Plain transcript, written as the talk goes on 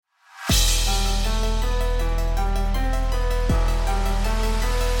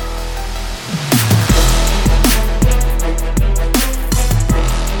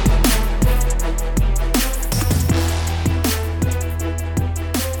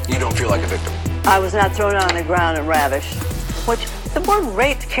feel like a victim? I was not thrown on the ground and ravished. Which, the word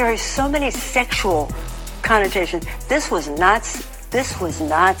rape carries so many sexual connotations. This was not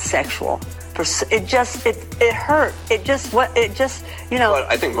sexual. It hurt. It just, you know.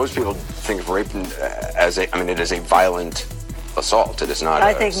 But I think most people think of rape as it is a violent assault. It is not.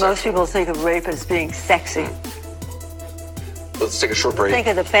 I think most people think of rape as being sexy. Let's take a short break. Think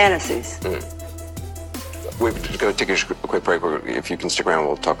of the fantasies. We're going to take a quick break. If you can stick around,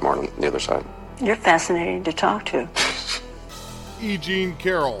 we'll talk more on the other side. You're fascinating to talk to. E. Jean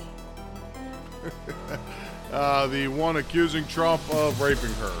Carroll, the one accusing Trump of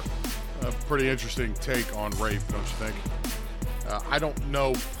raping her. A pretty interesting take on rape, don't you think? I don't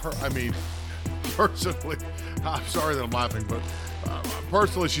know personally, I'm sorry that I'm laughing, but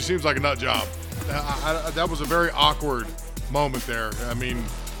personally, she seems like a nut job. That was a very awkward moment there. I mean,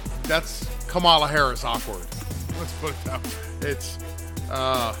 that's Kamala Harris awkward. Let's put it that way. It's,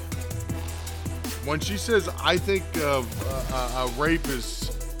 when she says, I think of a rape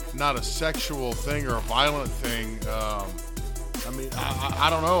is not a sexual thing or a violent thing, I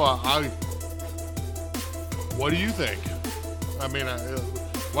don't know. What do you think?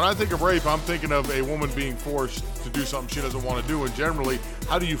 When I think of rape, I'm thinking of a woman being forced to do something she doesn't want to do. And generally,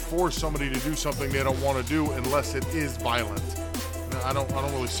 how do you force somebody to do something they don't want to do unless it is violent? I don't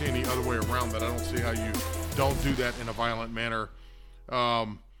really see any other way around that. I don't see how you don't do that in a violent manner.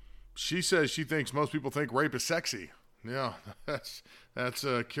 She says she thinks most people think rape is sexy. Yeah, that's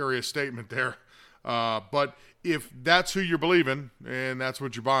a curious statement there. But if that's who you're believing and that's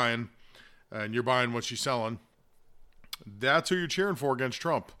what you're buying, and you're buying what she's selling, that's who you're cheering for against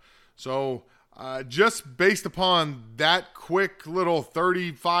Trump. So just based upon that quick little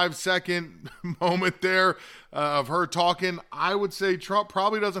 35-second moment there of her talking, I would say Trump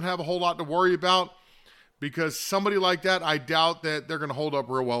probably doesn't have a whole lot to worry about, because somebody like that, I doubt that they're going to hold up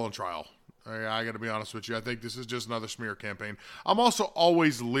real well in trial. I got to be honest with you. I think this is just another smear campaign. I'm also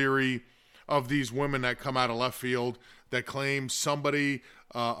always leery of these women that come out of left field that claim somebody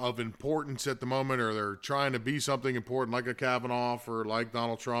of importance at the moment, or they're trying to be something important like a Kavanaugh or like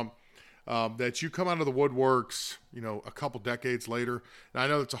Donald Trump, that you come out of the woodworks, a couple decades later. And I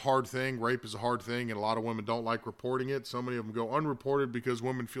know it's a hard thing. Rape is a hard thing, and a lot of women don't like reporting it. So many of them go unreported because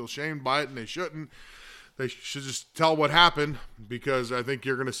women feel shamed by it, and they shouldn't. They should just tell what happened, because I think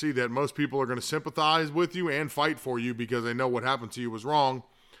you're going to see that most people are going to sympathize with you and fight for you because they know what happened to you was wrong.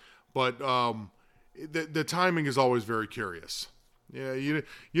 But the timing is always very curious. Yeah, you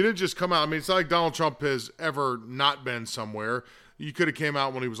didn't just come out. It's not like Donald Trump has ever not been somewhere. You could have came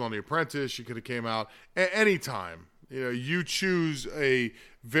out when he was on The Apprentice. You could have came out at any time. You choose a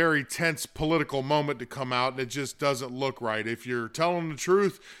very tense political moment to come out, and it just doesn't look right. If you're telling the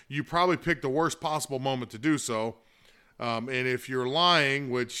truth, you probably picked the worst possible moment to do so. And if you're lying,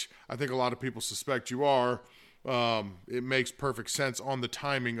 which I think a lot of people suspect you are, it makes perfect sense on the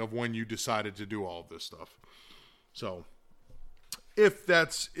timing of when you decided to do all of this stuff. So if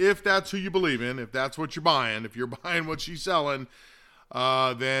that's who you believe in, if that's what you're buying, if you're buying what she's selling,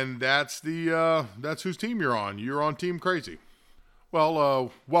 then that's whose team you're on. You're on Team Crazy.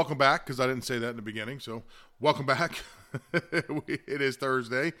 Well, welcome back, because I didn't say that in the beginning. So welcome back. It is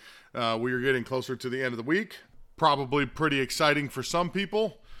Thursday. We are getting closer to the end of the week. Probably pretty exciting for some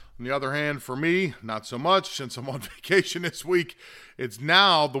people. On the other hand, for me, not so much, since I'm on vacation this week.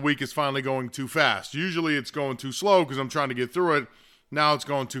 The week is finally going too fast. Usually it's going too slow because I'm trying to get through it. Now it's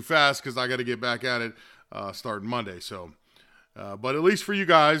going too fast because I got to get back at it starting Monday. So, but at least for you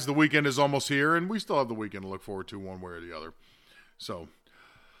guys, the weekend is almost here, and we still have the weekend to look forward to one way or the other. So,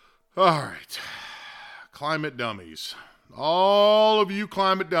 all right. Climate dummies. All of you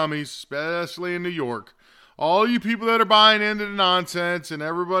climate dummies, especially in New York. All you people that are buying into the nonsense, and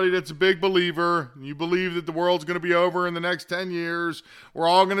everybody that's a big believer, you believe that the world's going to be over in the next 10 years. We're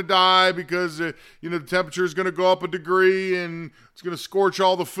all going to die because, the temperature is going to go up a degree, and it's going to scorch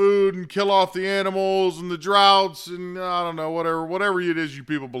all the food and kill off the animals and the droughts, and I don't know, whatever it is you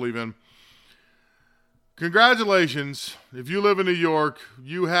people believe in. Congratulations. If you live in New York,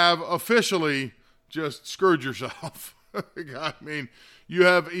 you have officially just screwed yourself. You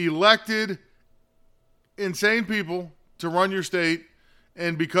have elected insane people to run your state,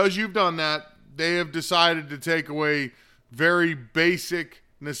 and because you've done that, they have decided to take away very basic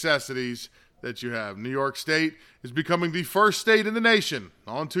necessities that you have. New York State is becoming the first state in the nation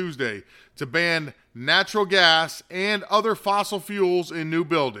on Tuesday to ban natural gas and other fossil fuels in new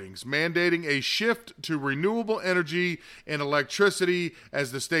buildings, mandating a shift to renewable energy and electricity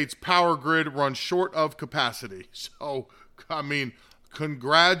as the state's power grid runs short of capacity. So,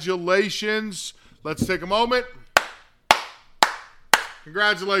 congratulations. Let's take a moment.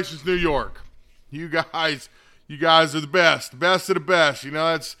 Congratulations, New York. You guys are the best of the best. You know,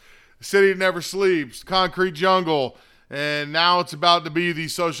 that's a city that never sleeps, concrete jungle, and now it's about to be the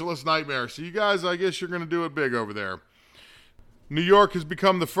socialist nightmare. So you guys, I guess you're going to do it big over there. New York has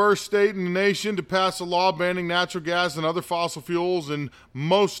become the first state in the nation to pass a law banning natural gas and other fossil fuels in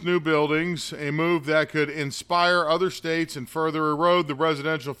most new buildings, a move that could inspire other states and further erode the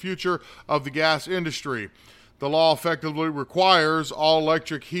residential future of the gas industry. The law effectively requires all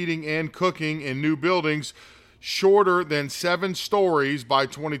electric heating and cooking in new buildings shorter than 7 stories by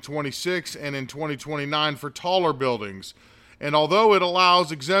 2026 and in 2029 for taller buildings. And although it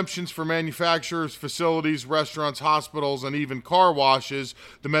allows exemptions for manufacturers, facilities, restaurants, hospitals, and even car washes,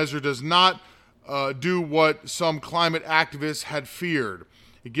 the measure does not do what some climate activists had feared.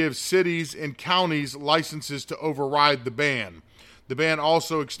 It gives cities and counties licenses to override the ban. The ban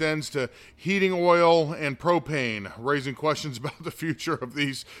also extends to heating oil and propane, raising questions about the future of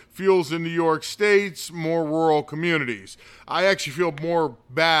these fuels in New York State's more rural communities. I actually feel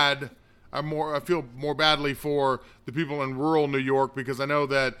I feel more badly for the people in rural New York because I know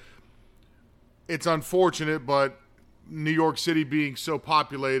that it's unfortunate, but New York City being so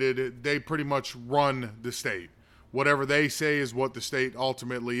populated, they pretty much run the state. Whatever they say is what the state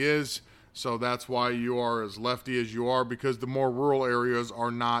ultimately is. So that's why you are as lefty as you are, because the more rural areas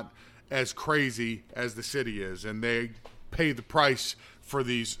are not as crazy as the city is. And they pay the price for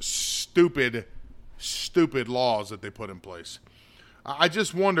these stupid laws that they put in place. I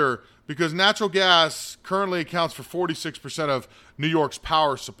just wonder, because natural gas currently accounts for 46% of New York's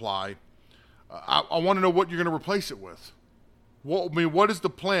power supply. I want to know what you're going to replace it with. What is the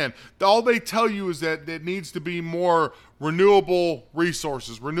plan? All they tell you is that it needs to be more renewable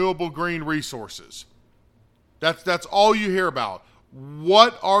resources, renewable green resources. That's all you hear about.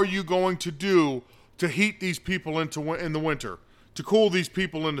 What are you going to do to heat these people in the winter, to cool these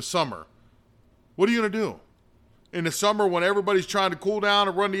people in the summer? What are you going to do? In the summer, when everybody's trying to cool down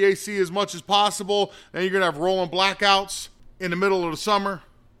and run the AC as much as possible, and you're going to have rolling blackouts in the middle of the summer?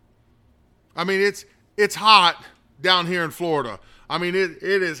 I mean, it's hot down here in Florida. I mean, it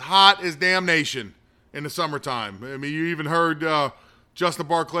is hot as damnation in the summertime. I mean, you even heard Justin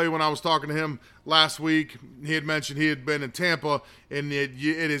Barclay when I was talking to him last week. He had mentioned he had been in Tampa, and it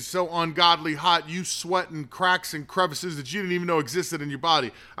is so ungodly hot. You sweat in cracks and crevices that you didn't even know existed in your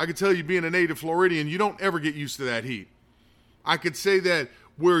body. I can tell you, being a native Floridian, you don't ever get used to that heat. I could say that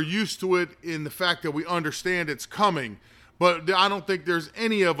we're used to it in the fact that we understand it's coming, but I don't think there's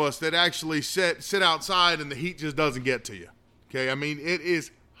any of us that actually sit outside and the heat just doesn't get to you. Okay, I mean, it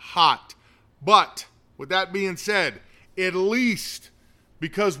is hot. But with that being said, at least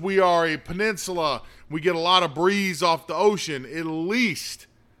because we are a peninsula, we get a lot of breeze off the ocean, at least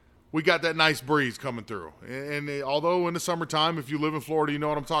we got that nice breeze coming through. And although in the summertime, if you live in Florida, you know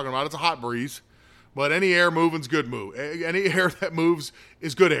what I'm talking about. It's a hot breeze. But any air moving's good move. Any air that moves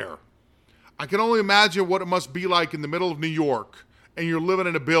is good air. I can only imagine what it must be like in the middle of New York, and you're living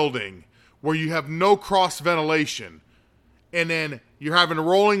in a building where you have no cross ventilation, and then you're having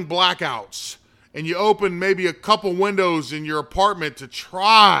rolling blackouts, and you open maybe a couple windows in your apartment to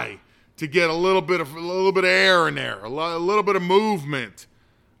try to get a little bit of air in there, a little bit of movement.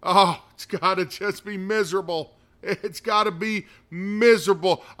 Oh, it's got to just be miserable. It's got to be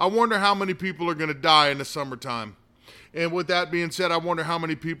miserable. I wonder how many people are going to die in the summertime. And with that being said, I wonder how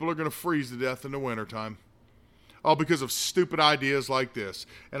many people are going to freeze to death in the wintertime. All because of stupid ideas like this.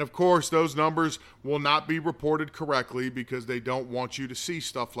 And of course, those numbers will not be reported correctly because they don't want you to see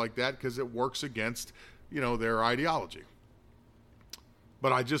stuff like that because it works against, their ideology.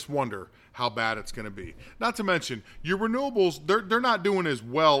 But I just wonder how bad it's going to be. Not to mention, your renewables, they're not doing as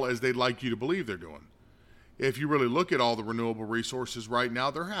well as they'd like you to believe they're doing. If you really look at all the renewable resources right now,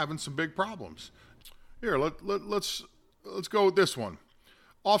 they're having some big problems. Here, let's go with this one.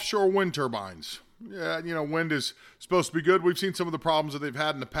 Offshore wind turbines. Yeah, wind is supposed to be good. We've seen some of the problems that they've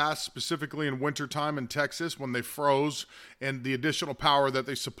had in the past, specifically in wintertime in Texas when they froze and the additional power that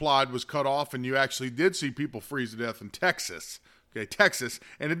they supplied was cut off, and you actually did see people freeze to death in Texas. Okay, Texas.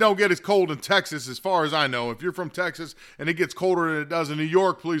 And it don't get as cold in Texas as far as I know. If you're from Texas and it gets colder than it does in New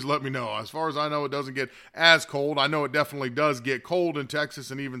York, please let me know. As far as I know, it doesn't get as cold. I know it definitely does get cold in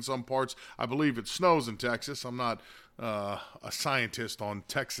Texas, and even some parts, I believe it snows in Texas. I'm not a scientist on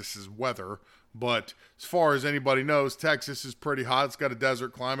Texas's weather, but as far as anybody knows, Texas is pretty hot. It's got a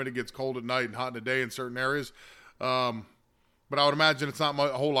desert climate. It gets cold at night and hot in the day in certain areas. But I would imagine it's not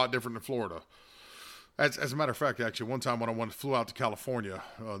a whole lot different than Florida. As a matter of fact, actually, one time when I flew out to California,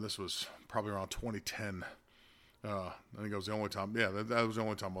 this was probably around 2010. I think it was the only time. Yeah, that was the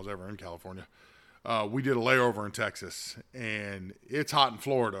only time I was ever in California. we did a layover in Texas, and it's hot in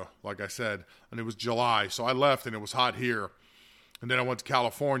Florida, like I said, and it was July. So I left, and it was hot here. And then I went to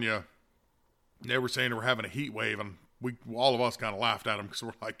California. They were saying they were having a heat wave, and all of us kind of laughed at them because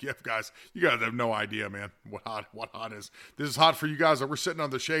we're like, yeah, guys, you guys have no idea, man, what hot is. This is hot for you guys. We're sitting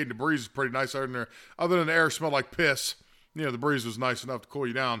under the shade, and the breeze is pretty nice out in there. Other than the air smelled like piss, the breeze was nice enough to cool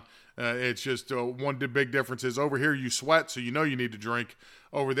you down. It's just one big difference is over here you sweat, so you know you need to drink.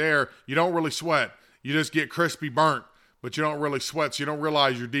 Over there, you don't really sweat. You just get crispy burnt, but you don't really sweat, so you don't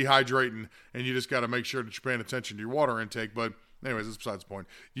realize you're dehydrating, and you just got to make sure that you're paying attention to your water intake. But anyways, that's besides the point.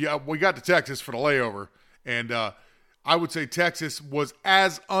 Yeah, we got to Texas for the layover, and I would say Texas was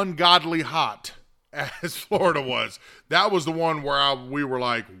as ungodly hot as Florida was. That was the one where we were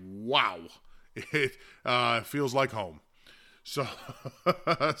like, wow, it feels like home. So,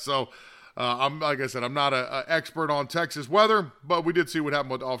 I'm like I said, I'm not an expert on Texas weather, but we did see what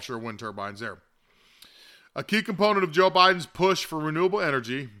happened with offshore wind turbines there. A key component of Joe Biden's push for renewable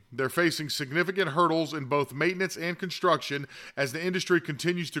energy, they're facing significant hurdles in both maintenance and construction as the industry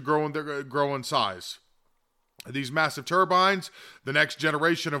continues to grow in size. These massive turbines, the next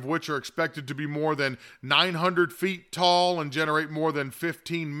generation of which are expected to be more than 900 feet tall and generate more than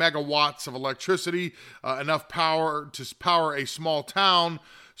 15 megawatts of electricity, enough power to power a small town,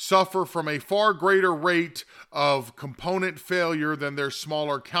 suffer from a far greater rate of component failure than their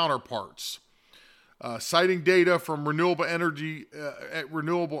smaller counterparts. Citing data from renewable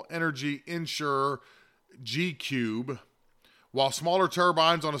energy insurer G-Cube, while smaller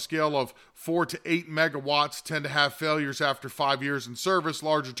turbines on a scale of 4 to 8 megawatts tend to have failures after 5 years in service,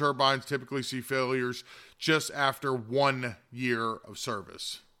 larger turbines typically see failures just after 1 year of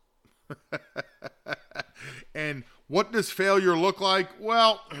service. And what does failure look like?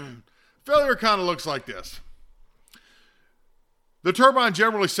 Well, failure kind of looks like this. The turbine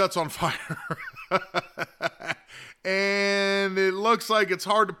generally sets on fire. And it looks like it's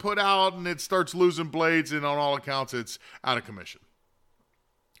hard to put out, and it starts losing blades, and on all accounts, it's out of commission.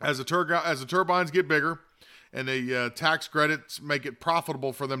 As the turbines get bigger, and the tax credits make it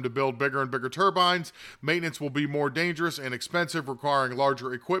profitable for them to build bigger and bigger turbines, maintenance will be more dangerous and expensive, requiring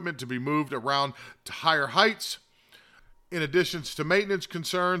larger equipment to be moved around to higher heights. In addition to maintenance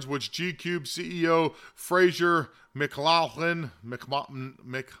concerns, which G-Cube CEO Fraser McLaughlin, I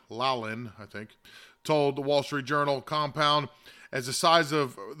think, told the Wall Street Journal, compound as the size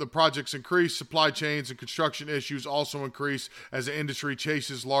of the projects increase, supply chains and construction issues also increase as the industry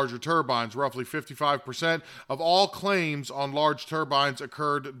chases larger turbines. Roughly 55% of all claims on large turbines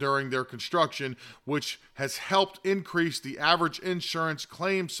occurred during their construction, which has helped increase the average insurance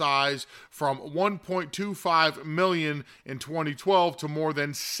claim size from $1.25 million in 2012 to more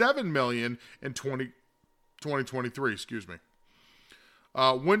than $7 million in 2023.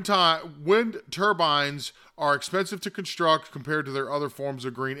 Wind turbines are expensive to construct compared to their other forms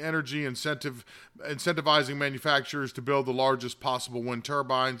of green energy, incentivizing manufacturers to build the largest possible wind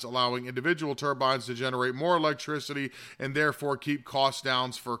turbines, allowing individual turbines to generate more electricity and therefore keep costs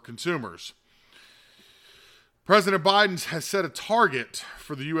down for consumers. President Biden has set a target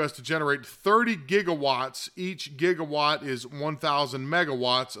for the U.S. to generate 30 gigawatts. Each gigawatt is 1,000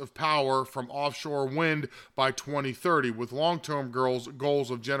 megawatts of power from offshore wind by 2030, with long-term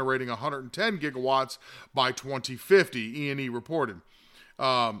goals of generating 110 gigawatts by 2050, E&E reported.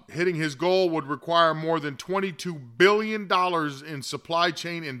 Hitting his goal would require more than $22 billion in supply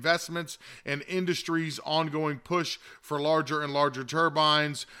chain investments, and industry's ongoing push for larger and larger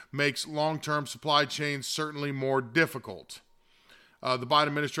turbines makes long-term supply chains certainly more difficult. The Biden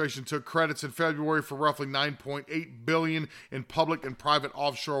administration took credits in February for roughly $9.8 billion in public and private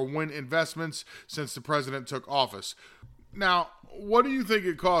offshore wind investments since the president took office. Now, what do you think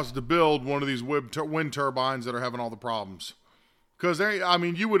it costs to build one of these wind turbines that are having all the problems? Because,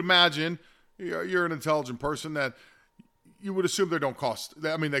 you would imagine, you're an intelligent person, that you would assume they don't cost.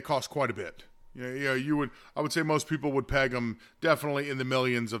 They cost quite a bit. I would say most people would peg them definitely in the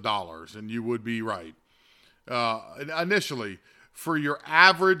millions of dollars, and you would be right. Initially, for your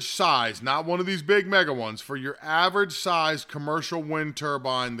average size, not one of these big mega ones, for your average size commercial wind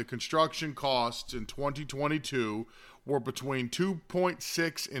turbine, the construction costs in 2022 were between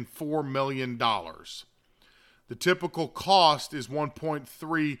 $2.6 and $4 million. The typical cost is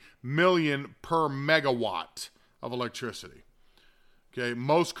 $1.3 million per megawatt of electricity. Okay,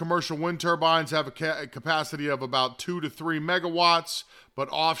 most commercial wind turbines have a capacity of about 2 to 3 megawatts, but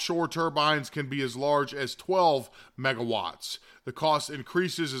offshore turbines can be as large as 12 megawatts. The cost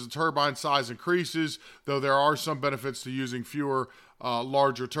increases as the turbine size increases, though there are some benefits to using fewer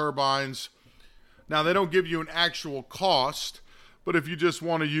larger turbines. Now, they don't give you an actual cost, But if you just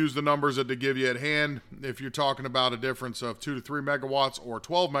want to use the numbers that they give you at hand, if you're talking about a difference of 2 to 3 megawatts or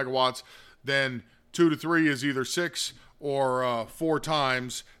 12 megawatts, then 2 to 3 is either 6 or 4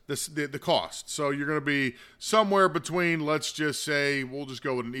 times the cost. So you're going to be somewhere between, let's just say, we'll just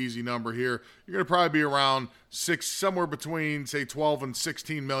go with an easy number here. You're going to probably be around somewhere between, say, 12 and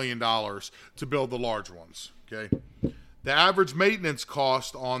 $16 million to build the large ones. Okay. The average maintenance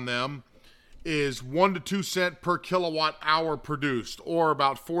cost on them is 1 to 2 cents per kilowatt hour produced, or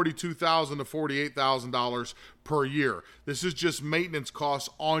about $42,000 to $48,000 per year. This is just maintenance costs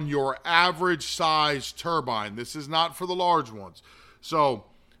on your average size turbine. This is not for the large ones. So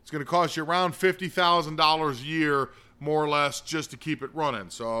it's going to cost you around $50,000 a year, more or less, just to keep it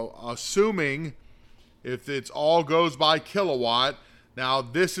running. So assuming if it's all goes by kilowatt, now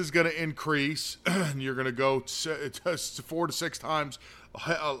this is going to increase. You're going to go 4 to 6 times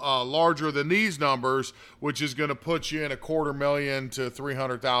larger than these numbers, which is going to put you in $250,000 to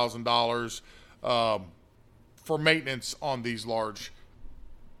 $300,000 for maintenance on these large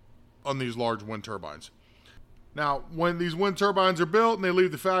wind turbines. Now, when these wind turbines are built and they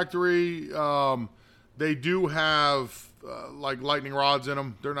leave the factory, they do have like lightning rods in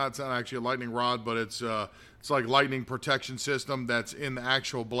them. It's not actually a lightning rod, but it's like lightning protection system that's in the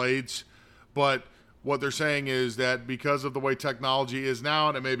actual blades. But what they're saying is that because of the way technology is now,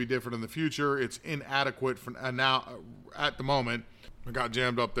 and it may be different in the future, it's inadequate for now at the moment. I got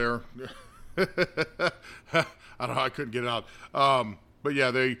jammed up there. I don't know. I couldn't get it out. But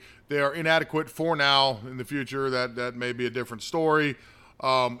yeah, they are inadequate for now. In the future, that may be a different story.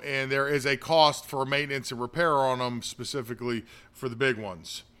 And there is a cost for maintenance and repair on them, specifically for the big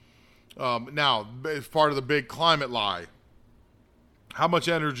ones. Now, as part of the big climate lie, how much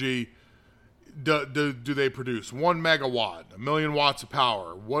energy do they produce? 1 megawatt, 1 million watts of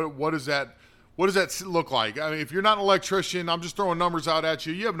power. What does that look like? I mean, if you're not an electrician, I'm just throwing numbers out at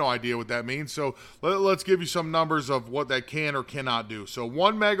you. You have no idea what that means. So let's give you some numbers of what that can or cannot do. So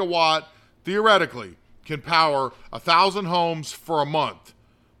 1 megawatt, theoretically, can power 1,000 homes for a month.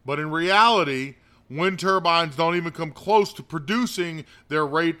 But in reality, wind turbines don't even come close to producing their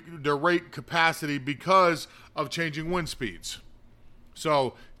rate capacity because of changing wind speeds.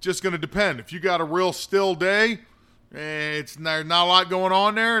 So just going to depend. If you got a real still day, it's not a lot going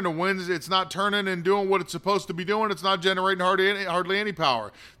on there, and the wind, it's not turning and doing what it's supposed to be doing. It's not generating hardly any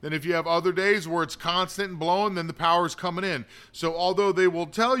power. Then if you have other days where it's constant and blowing, then the power is coming in. So although they will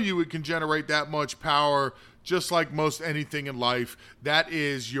tell you it can generate that much power, just like most anything in life, that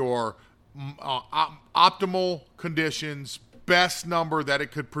is your optimal conditions, best number that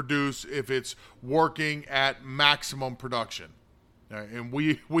it could produce if it's working at maximum production. And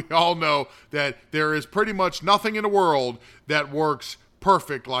we all know that there is pretty much nothing in the world that works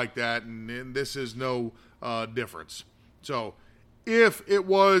perfect like that, and this is no difference. So if it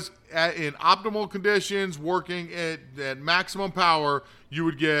was in optimal conditions, working at maximum power, you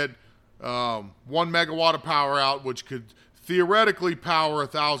would get 1 megawatt of power out, which could theoretically power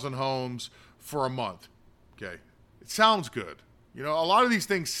 1,000 homes for a month. Okay, it sounds good. You know, a lot of these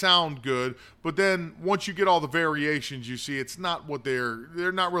things sound good, but then once you get all the variations, you see it's not what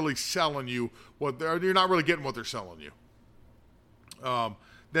they're not really selling you you're not really getting what they're selling you.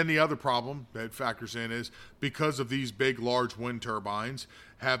 Then the other problem that factors in is because of these big, large wind turbines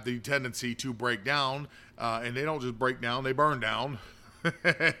have the tendency to break down, and they don't just break down, they burn down.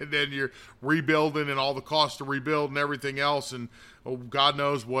 And then you're rebuilding and all the costs to rebuild and everything else, and God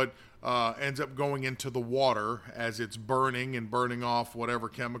knows what ends up going into the water as it's burning and burning off whatever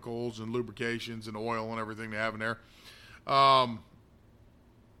chemicals and lubrications and oil and everything they have in there. But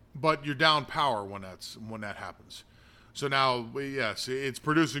you're down power when that happens. So now, yes, it's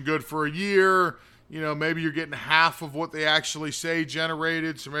producing good for a year. You know, maybe you're getting half of what they actually say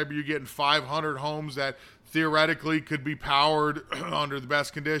generated. So maybe you're getting 500 homes that theoretically could be powered under the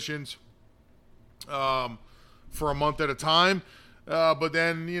best conditions for a month at a time. But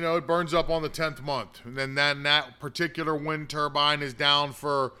then, you know, it burns up on the 10th month. And then that particular wind turbine is down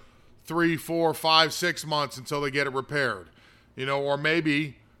for 3, 4, 5, 6 months until they get it repaired. You know, or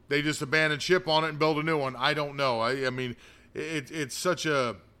maybe they just abandon ship on it and build a new one. I don't know. I mean, it's such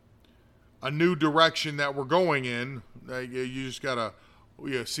a new direction that we're going in. You just got to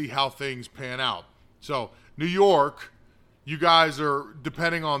see how things pan out. So, New York, you guys are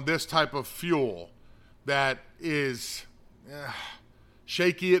depending on this type of fuel that is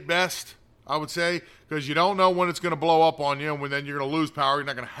shaky at best, I would say, because you don't know when it's going to blow up on you, and when then you're going to lose power. You're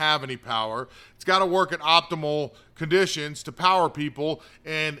not going to have any power. It's got to work at optimal conditions to power people.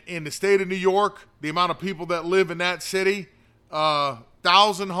 And in the state of New York, the amount of people that live in that city,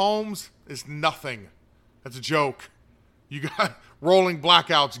 1,000 homes is nothing. That's a joke. You got rolling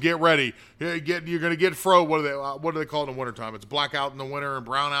blackouts. Get ready. You're going to get froze. What do they call it in the wintertime? It's blackout in the winter and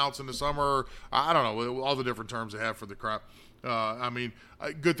brownouts in the summer. I don't know. All the different terms they have for the crap.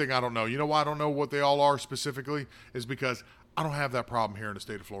 Good thing I don't know. You know why I don't know what they all are specifically? Is because I don't have that problem here in the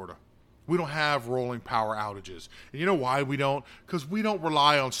state of Florida. We don't have rolling power outages. And you know why we don't? Because we don't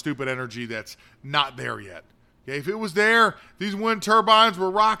rely on stupid energy that's not there yet. Okay, if it was there, these wind turbines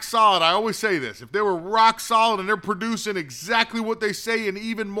were rock solid. I always say this. If they were rock solid and they're producing exactly what they say and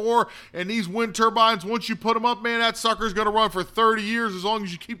even more, and these wind turbines, once you put them up, man, that sucker's going to run for 30 years as long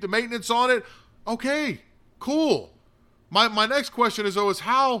as you keep the maintenance on it. Okay, cool. My next question is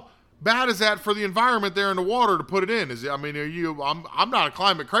how bad is that for the environment there in the water to put it in? I'm not a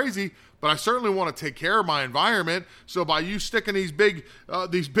climate crazy, but I certainly want to take care of my environment. So by you sticking these big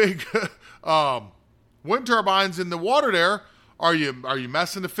wind turbines in the water there, are you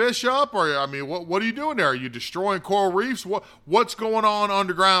messing the fish up? Or what are you doing there? Are you destroying coral reefs? What's going on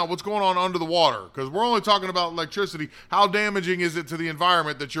underground? What's going on under the water? Because we're only talking about electricity. How damaging is it to the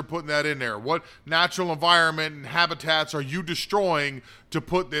environment that you're putting that in there? What natural environment and habitats are you destroying to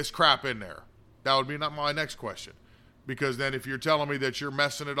put this crap in there? That would be not my next question. Because then if you're telling me that you're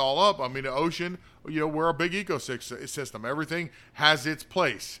messing it all up, the ocean, we're a big ecosystem. Everything has its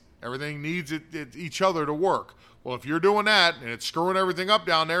place. Everything needs each other to work. Well, if you're doing that and it's screwing everything up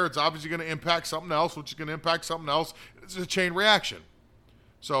down there, it's obviously going to impact something else, which is going to impact something else. It's a chain reaction.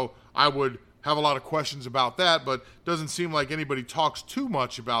 So I would have a lot of questions about that, but it doesn't seem like anybody talks too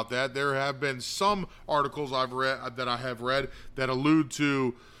much about that. There have been some articles I have read that allude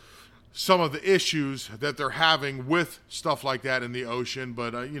to some of the issues that they're having with stuff like that in the ocean.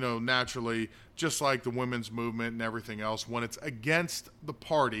 But, naturally, just like the women's movement and everything else, when it's against the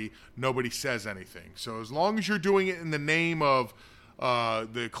party, nobody says anything. So as long as you're doing it in the name of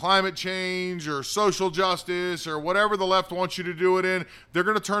the climate change or social justice or whatever the left wants you to do it in, they're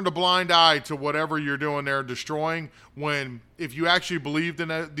going to turn a blind eye to whatever you're doing there destroying. When if you actually believed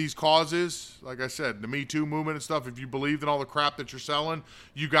in these causes, like I said, the Me Too movement and stuff, if you believed in all the crap that you're selling,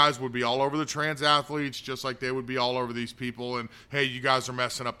 you guys would be all over the trans athletes just like they would be all over these people. And hey, you guys are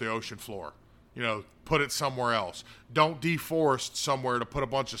messing up the ocean floor. Put it somewhere else. Don't deforest somewhere to put a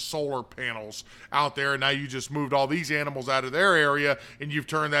bunch of solar panels out there. And now you just moved all these animals out of their area and you've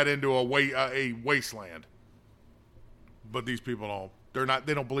turned that into a wasteland. But these people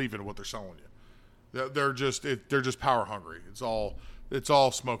they don't believe in what they're selling you. They're just power hungry. It's all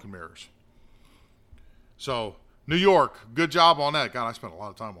smoke and mirrors. So New York, good job on that. God, I spent a lot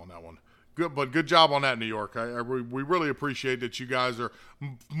of time on that one. Good job on that, New York. We really appreciate that you guys are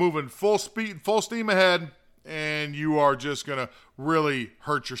moving full steam ahead, and you are just going to really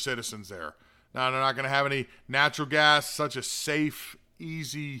hurt your citizens there. Now, they're not going to have any natural gas, such a safe,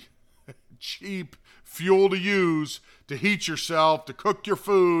 easy, cheap fuel to use to heat yourself, to cook your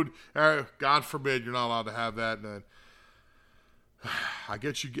food. God forbid you're not allowed to have that. And I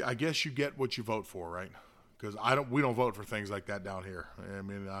guess you get what you vote for, right? Because we don't vote for things like that down here.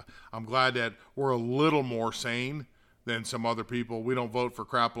 I'm glad that we're a little more sane than some other people. We don't vote for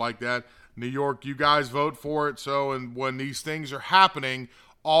crap like that. New York, you guys vote for it. So, and when these things are happening,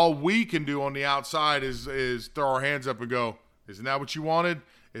 all we can do on the outside is throw our hands up and go, isn't that what you wanted?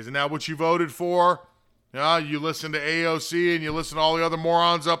 Isn't that what you voted for? You listen to AOC and you listen to all the other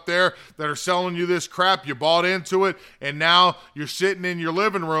morons up there that are selling you this crap. You bought into it, and now you're sitting in your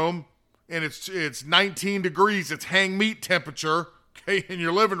living room, and it's 19 degrees. It's hang meat temperature, okay, in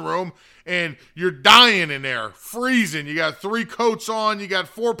your living room, and you're dying in there, freezing. You got 3 coats on. You got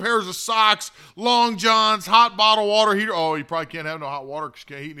 4 pairs of socks, long johns, hot bottle water heater. Oh, you probably can't have no hot water because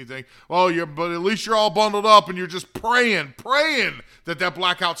you can't heat anything. Well, but at least you're all bundled up, and you're just praying that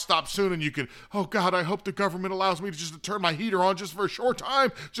blackout stops soon, and you can, oh, God, I hope the government allows me to turn my heater on just for a short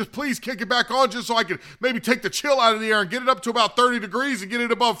time. Just please kick it back on just so I can maybe take the chill out of the air and get it up to about 30 degrees and get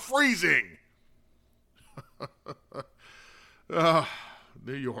it above freezing.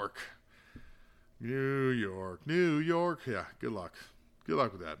 New York. Yeah, good luck. Good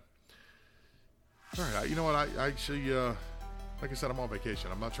luck with that. All right, you know what? I actually, like I said, I'm on vacation.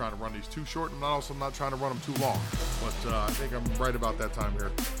 I'm not trying to run these too short, and I'm not trying to run them too long. But I think I'm right about that time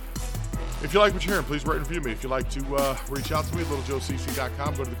here. If you like what you're hearing, please rate and review me. If you'd like to reach out to me,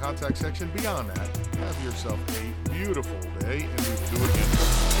 littlejoecc.com. Go to the contact section. Beyond that, have yourself a beautiful day, and we will do it again.